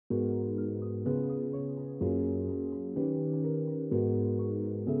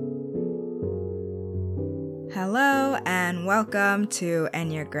Hello and welcome to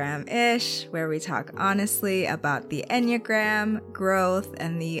Enneagram-ish, where we talk honestly about the Enneagram, growth,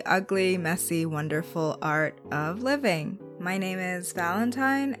 and the ugly, messy, wonderful art of living. My name is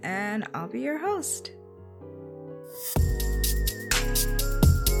Valentine and I'll be your host.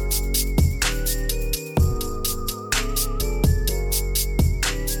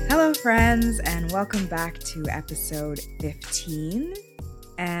 Hello friends and welcome back to episode 15.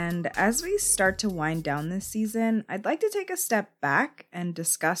 And as we start to wind down this season, I'd like to take a step back and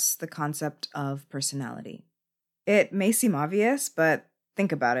discuss the concept of personality. It may seem obvious, but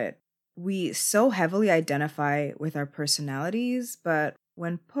think about it. We so heavily identify with our personalities, but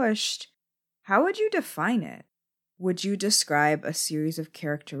when pushed, how would you define it? Would you describe a series of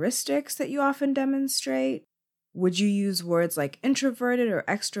characteristics that you often demonstrate? Would you use words like introverted or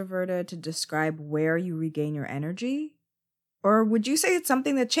extroverted to describe where you regain your energy? Or would you say it's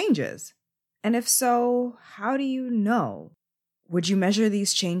something that changes? And if so, how do you know? Would you measure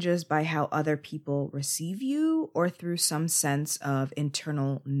these changes by how other people receive you or through some sense of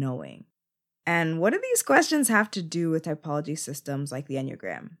internal knowing? And what do these questions have to do with typology systems like the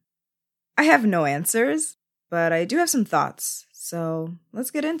Enneagram? I have no answers, but I do have some thoughts, so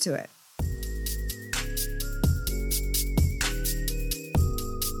let's get into it.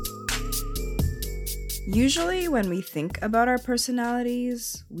 Usually when we think about our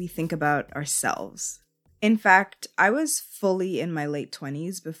personalities, we think about ourselves. In fact, I was fully in my late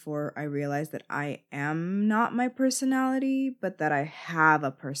 20s before I realized that I am not my personality, but that I have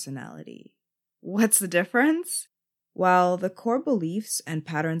a personality. What's the difference? Well, the core beliefs and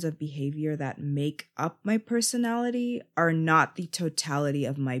patterns of behavior that make up my personality are not the totality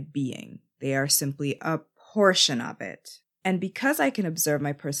of my being. They are simply a portion of it. And because I can observe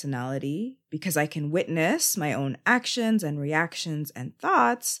my personality, because I can witness my own actions and reactions and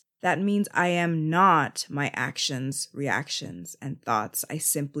thoughts, that means I am not my actions, reactions, and thoughts. I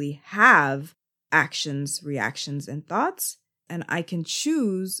simply have actions, reactions, and thoughts, and I can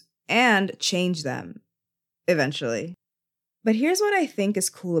choose and change them eventually. But here's what I think is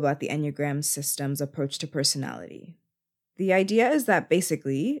cool about the Enneagram system's approach to personality. The idea is that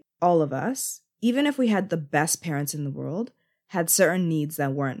basically, all of us, even if we had the best parents in the world, had certain needs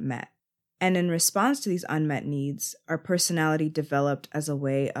that weren't met. And in response to these unmet needs, our personality developed as a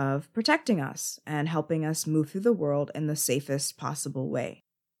way of protecting us and helping us move through the world in the safest possible way.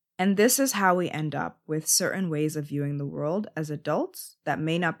 And this is how we end up with certain ways of viewing the world as adults that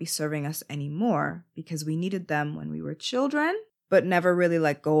may not be serving us anymore because we needed them when we were children, but never really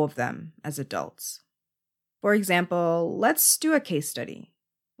let go of them as adults. For example, let's do a case study.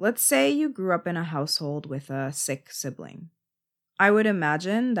 Let's say you grew up in a household with a sick sibling. I would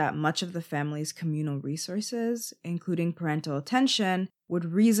imagine that much of the family's communal resources, including parental attention,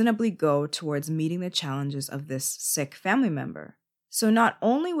 would reasonably go towards meeting the challenges of this sick family member. So not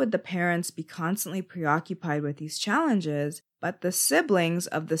only would the parents be constantly preoccupied with these challenges, but the siblings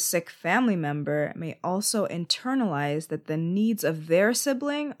of the sick family member may also internalize that the needs of their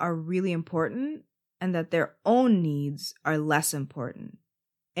sibling are really important and that their own needs are less important.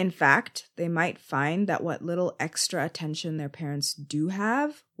 In fact, they might find that what little extra attention their parents do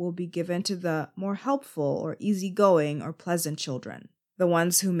have will be given to the more helpful or easygoing or pleasant children, the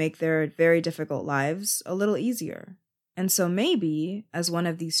ones who make their very difficult lives a little easier. And so maybe, as one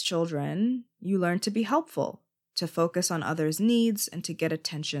of these children, you learn to be helpful, to focus on others' needs, and to get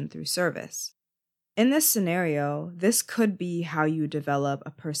attention through service. In this scenario, this could be how you develop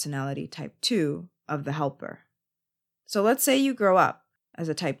a personality type 2 of the helper. So let's say you grow up as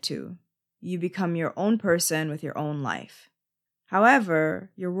a type 2. You become your own person with your own life.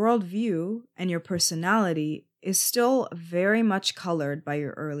 However, your worldview and your personality is still very much colored by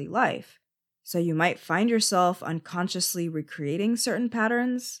your early life. So you might find yourself unconsciously recreating certain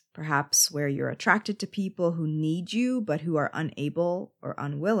patterns, perhaps where you're attracted to people who need you but who are unable or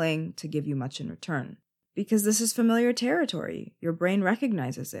unwilling to give you much in return. Because this is familiar territory, your brain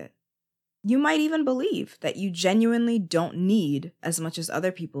recognizes it. You might even believe that you genuinely don't need as much as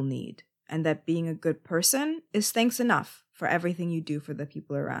other people need, and that being a good person is thanks enough for everything you do for the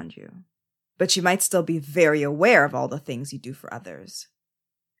people around you. But you might still be very aware of all the things you do for others.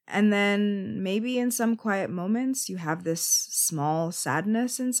 And then maybe in some quiet moments, you have this small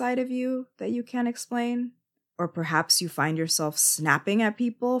sadness inside of you that you can't explain. Or perhaps you find yourself snapping at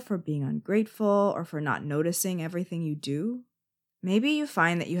people for being ungrateful or for not noticing everything you do. Maybe you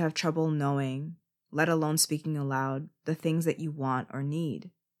find that you have trouble knowing, let alone speaking aloud, the things that you want or need.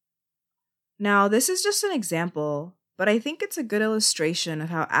 Now, this is just an example, but I think it's a good illustration of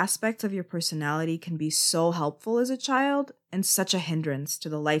how aspects of your personality can be so helpful as a child and such a hindrance to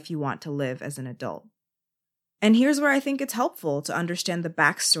the life you want to live as an adult. And here's where I think it's helpful to understand the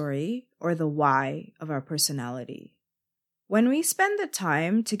backstory or the why of our personality. When we spend the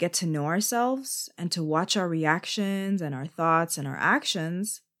time to get to know ourselves and to watch our reactions and our thoughts and our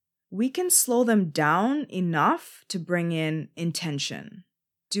actions, we can slow them down enough to bring in intention.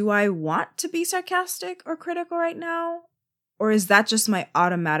 Do I want to be sarcastic or critical right now? Or is that just my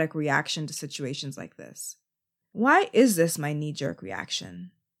automatic reaction to situations like this? Why is this my knee-jerk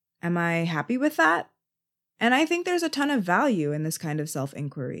reaction? Am I happy with that? And I think there's a ton of value in this kind of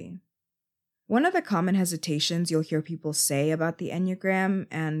self-inquiry. One of the common hesitations you'll hear people say about the Enneagram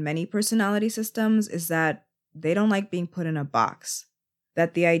and many personality systems is that they don't like being put in a box.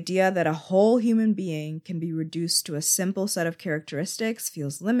 That the idea that a whole human being can be reduced to a simple set of characteristics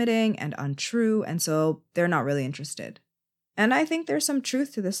feels limiting and untrue, and so they're not really interested. And I think there's some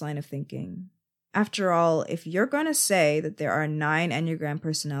truth to this line of thinking. After all, if you're going to say that there are 9 Enneagram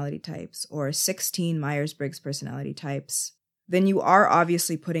personality types or 16 Myers-Briggs personality types, then you are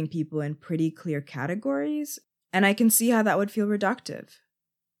obviously putting people in pretty clear categories, and I can see how that would feel reductive.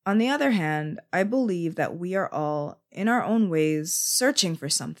 On the other hand, I believe that we are all, in our own ways, searching for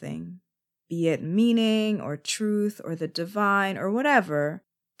something, be it meaning or truth or the divine or whatever,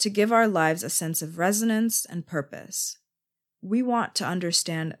 to give our lives a sense of resonance and purpose. We want to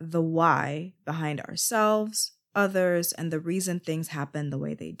understand the why behind ourselves, others, and the reason things happen the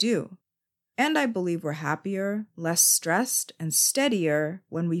way they do. And I believe we're happier, less stressed, and steadier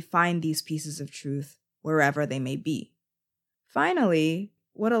when we find these pieces of truth wherever they may be. Finally,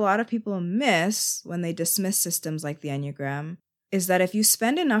 what a lot of people miss when they dismiss systems like the Enneagram is that if you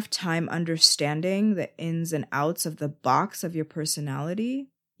spend enough time understanding the ins and outs of the box of your personality,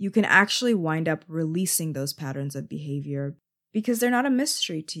 you can actually wind up releasing those patterns of behavior because they're not a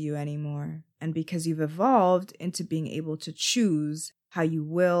mystery to you anymore, and because you've evolved into being able to choose how you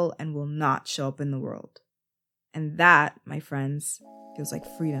will and will not show up in the world. And that, my friends, feels like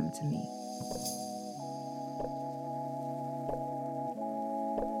freedom to me.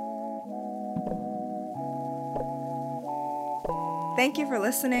 Thank you for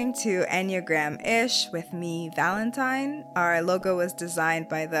listening to Enneagram-ish with me, Valentine. Our logo was designed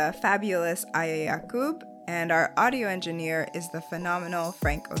by the fabulous Aya Yakub, and our audio engineer is the phenomenal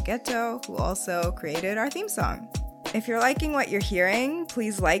Frank Oghetto, who also created our theme song. If you're liking what you're hearing,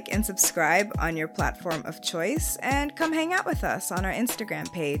 please like and subscribe on your platform of choice, and come hang out with us on our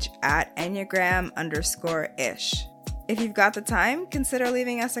Instagram page at Enneagram_ish. If you've got the time, consider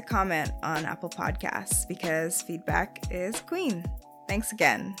leaving us a comment on Apple Podcasts because feedback is queen. Thanks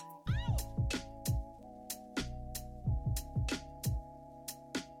again.